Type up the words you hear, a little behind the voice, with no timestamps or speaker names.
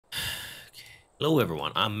Hello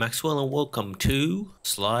everyone, I'm Maxwell and welcome to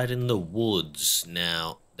Slide in the Woods.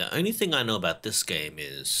 Now, the only thing I know about this game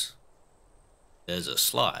is there's a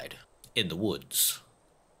slide in the woods.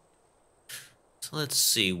 So let's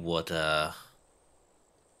see what the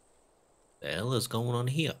hell is going on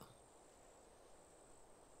here.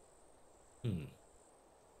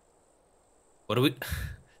 What do we...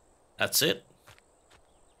 That's it?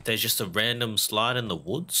 There's just a random slide in the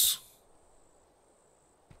woods?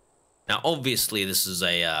 Now, obviously, this is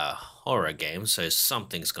a horror game, so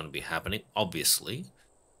something's going to be happening, obviously.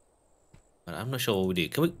 But I'm not sure what we do.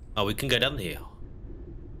 Can we... Oh, we can go down here.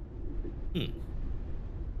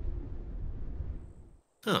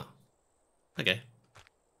 Huh. Okay.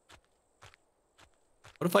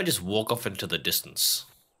 What if I just walk off into the distance?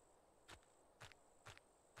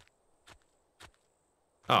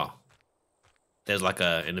 Oh. There's like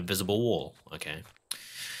an invisible wall. Okay.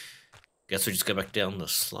 Guess we just go back down the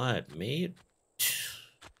slide, mate.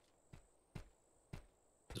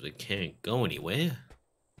 Because we can't go anywhere.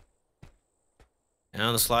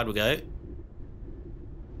 Down the slide we go.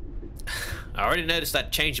 I already noticed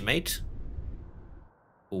that change, mate.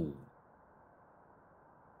 Ooh.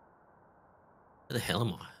 Where the hell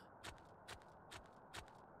am I?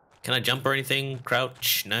 Can I jump or anything?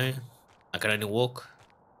 Crouch? No. I can only walk.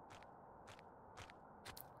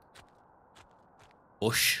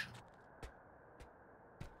 Bush.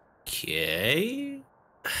 Okay.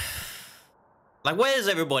 Like, where's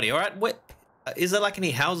everybody? All right. What? Is there like any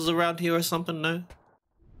houses around here or something? No.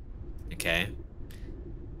 Okay.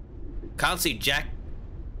 Can't see Jack.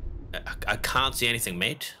 I can't see anything,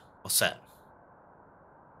 mate. What's that?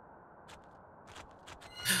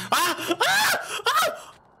 Ah! Ah!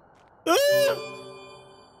 Ah! Ah!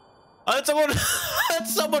 I had someone. I had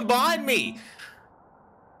someone behind me.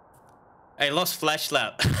 Hey, lost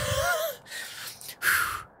flashlight.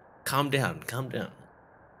 Calm down, calm down.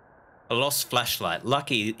 A lost flashlight.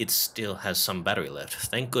 Lucky it still has some battery left.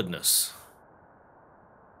 Thank goodness.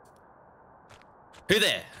 Who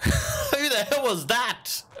there? Who the hell was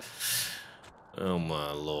that? Oh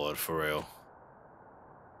my lord, for real.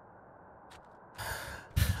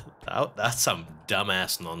 That's some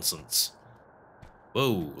dumbass nonsense.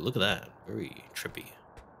 Whoa, look at that. Very trippy.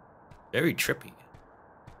 Very trippy.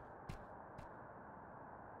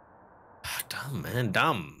 Dumb, man,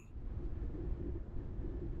 dumb.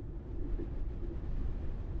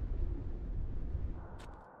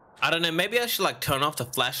 I don't know, maybe I should like turn off the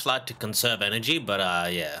flashlight to conserve energy, but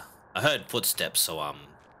yeah. I heard footsteps, so I'm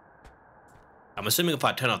assuming if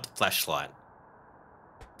I turn off the flashlight,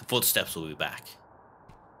 the footsteps will be back.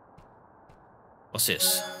 What's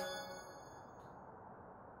this?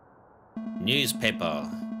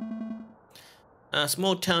 Newspaper.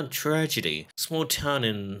 Small town tragedy. Small town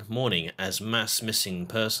in mourning as mass missing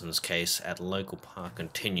persons case at local park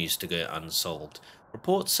continues to go unsolved.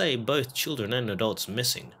 Reports say both children and adults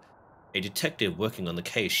missing. A detective working on the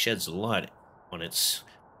case sheds light on its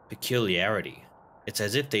peculiarity. It's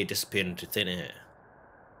as if they disappeared into thin air.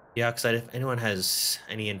 He asks that if anyone has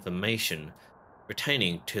any information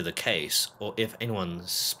pertaining to the case, or if anyone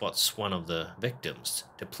spots one of the victims,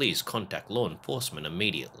 to please contact law enforcement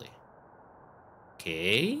immediately.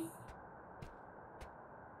 Okay.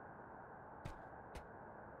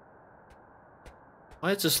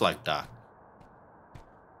 Why is this like dark?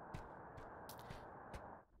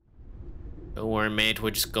 Don't worry, mate,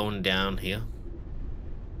 we're just going down here.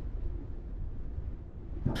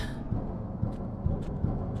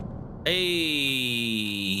 Hey.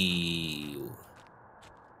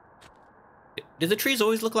 Do the trees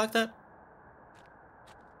always look like that?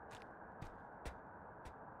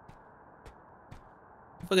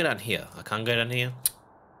 If I go down here, I can't go down here.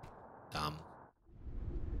 Dumb.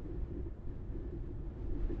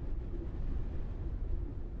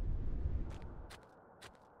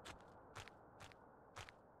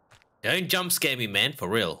 Don't jump scare me, man, for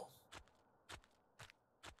real.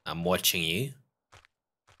 I'm watching you.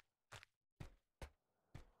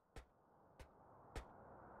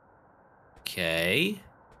 Okay.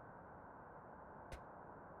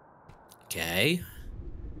 Okay.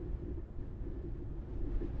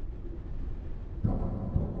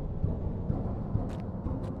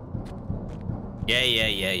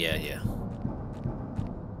 Yeah.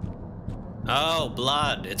 Oh,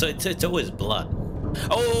 blood. It's always blood.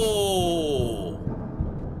 Oh!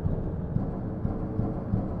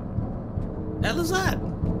 The hell is that?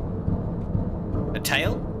 A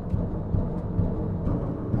tail?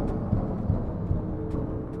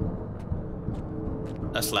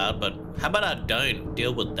 That's loud, but how about I don't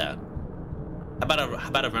deal with that? How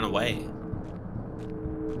about I run away?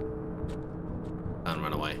 Can't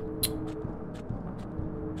run away.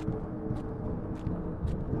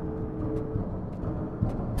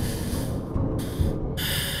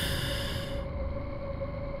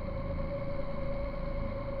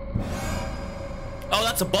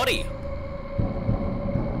 it's a body.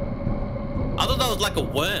 I thought that was like a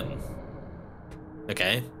worm.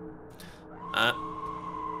 Okay.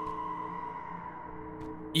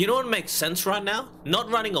 You know what makes sense right now? Not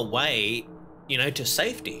running away, you know, to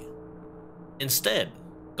safety. Instead,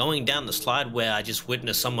 going down the slide where I just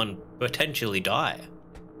witnessed someone potentially die.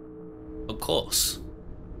 Of course.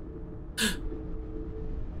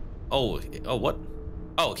 Oh, what?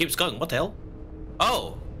 Oh, it keeps going. What the hell?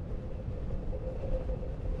 Oh.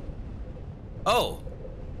 Oh.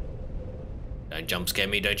 Don't jump scare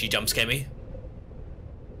me. Don't you jump scare me.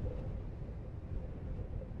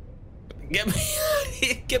 Get me out of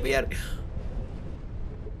here. Get me out of here.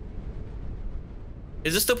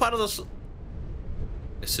 Is this still part of the...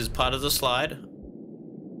 This is part of the slide.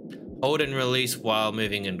 Hold and release while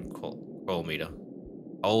moving in crawl meter.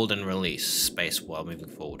 Hold and release space while moving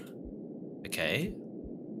forward. Okay.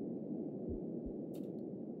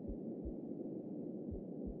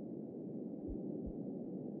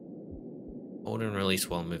 Hold and release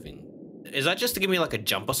while moving. Is that just to give me like a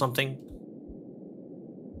jump or something?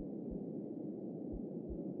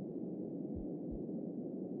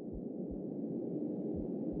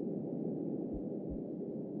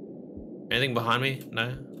 Anything behind me?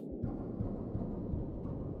 No?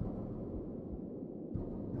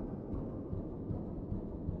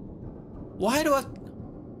 Why do I...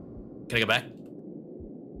 Can I go back?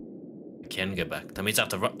 I can go back. That means I have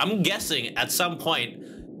to run. I'm guessing at some point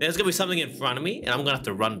there's gonna be something in front of me and I'm gonna have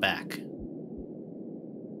to run back.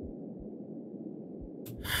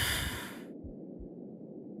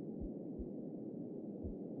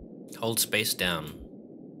 Hold space down.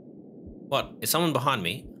 What? Is someone behind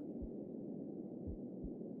me?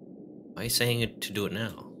 Why are you saying it to do it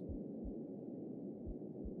now?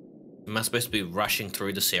 Am I supposed to be rushing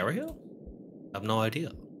through this area? I have no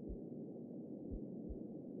idea.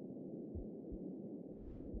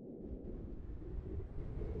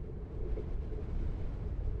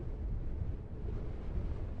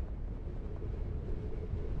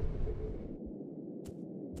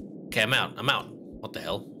 Okay, I'm out. I'm out. What the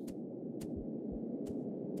hell?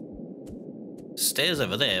 Stairs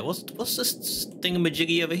over there. What's this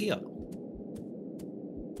thingamajiggy over here?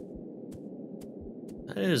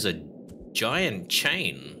 That is a giant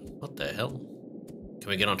chain. What the hell? Can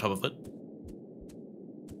we get on top of it?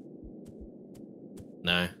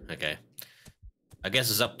 No? Okay. I guess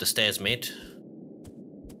it's up the stairs, mate.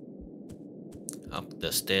 Up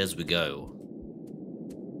the stairs we go.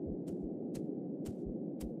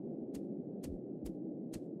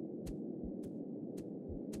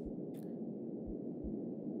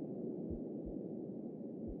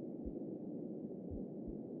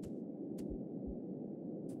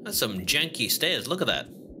 That's some janky stairs. Look at that.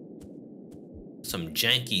 Some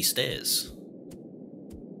janky stairs.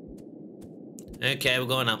 Okay, we're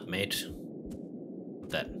going up, mate.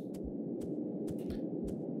 That.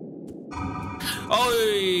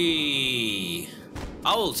 Oi!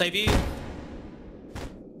 I will save you.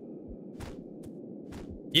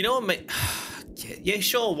 You know what, mate? Yeah,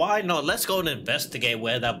 sure, why not? Let's go and investigate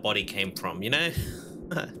where that body came from, you know?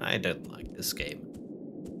 I don't like this game.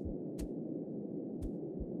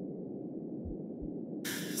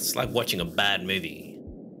 It's like watching a bad movie,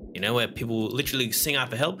 you know, where people literally sing out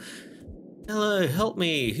for help. Hello, help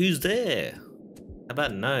me, who's there? How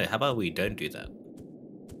about no? How about we don't do that?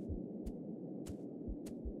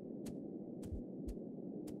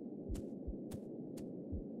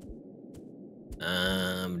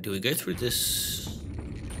 Do we go through this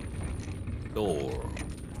door?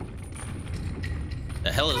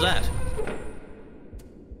 The hell is that?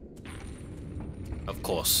 Of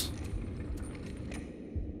course.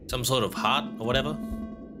 Some sort of heart or whatever.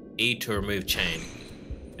 E to remove chain.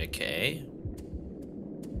 Okay.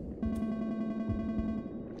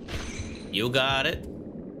 You got it.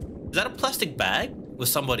 Is that a plastic bag with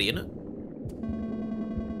somebody in it?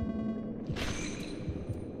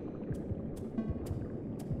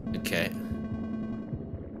 Okay.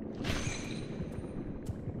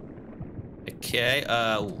 Okay,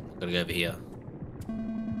 gotta go over here.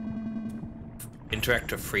 Interact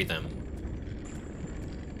to free them.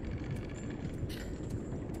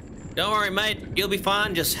 Don't worry, mate. You'll be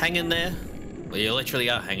fine. Just hang in there. Well, you literally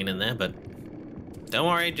are hanging in there, but don't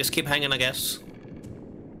worry. Just keep hanging, I guess.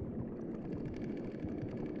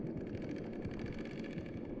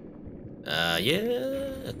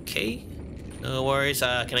 Yeah. Okay. No worries.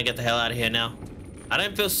 Can I get the hell out of here now? I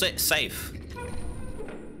don't feel safe.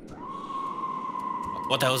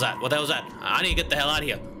 What the hell was that? What the hell was that? I need to get the hell out of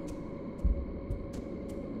here.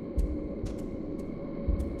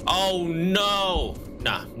 Oh, no.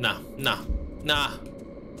 Nah.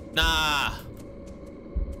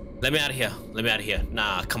 Let me out of here. Let me out of here.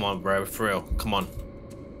 Nah, come on, bro. For real. Come on.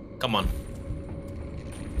 Come on.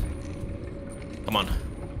 Come on.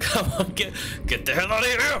 Come on. Get the hell out of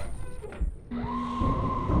here.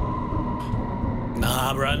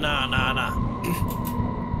 Nah, bro. Nah.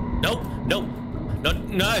 Nope. No.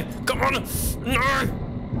 Come on. No.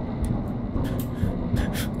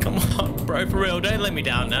 Come on, bro. For real. Don't let me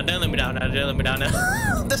down now. Don't let me down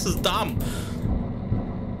now. This is dumb.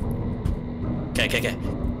 Okay.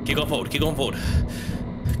 Keep going forward.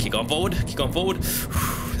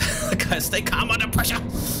 Guys, stay calm under pressure.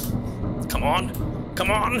 Come on. Come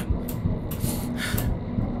on,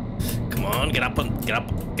 get up.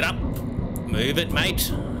 Move it,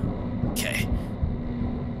 mate.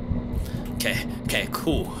 Okay,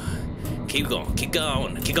 cool. Keep going.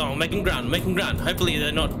 Making ground. Hopefully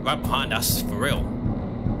they're not right behind us, for real.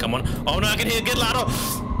 Come on. Oh no, I can hear. Get louder.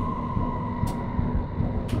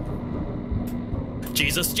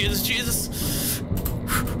 Jesus.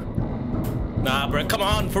 Nah, bro, come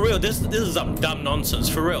on, for real. This is some dumb nonsense,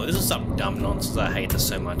 for real. This is some dumb nonsense. I hate this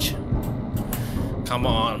so much. Come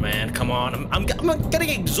on, man. Come on. I'm getting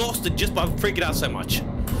exhausted just by freaking out so much.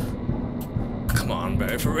 Come on,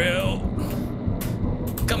 bro, for real.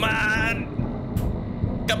 Come on.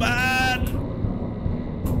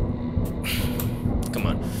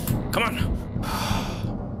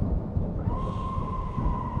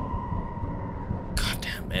 God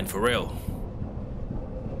damn, man, for real.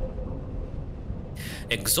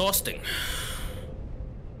 Exhausting.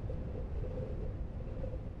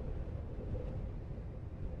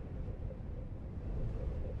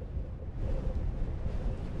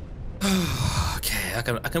 Okay, I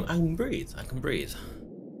can breathe. I can breathe.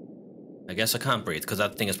 I guess I can't breathe because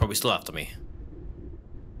that thing is probably still after me.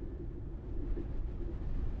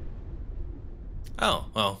 Oh,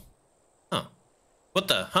 well. Huh. What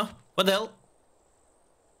the hell?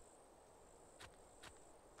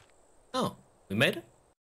 Oh, we made it?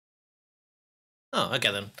 Oh,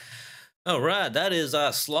 okay then. Alright, that is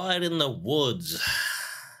our slide in the woods.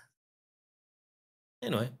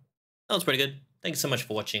 Anyway, that was pretty good. Thanks so much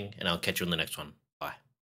for watching, and I'll catch you in the next one.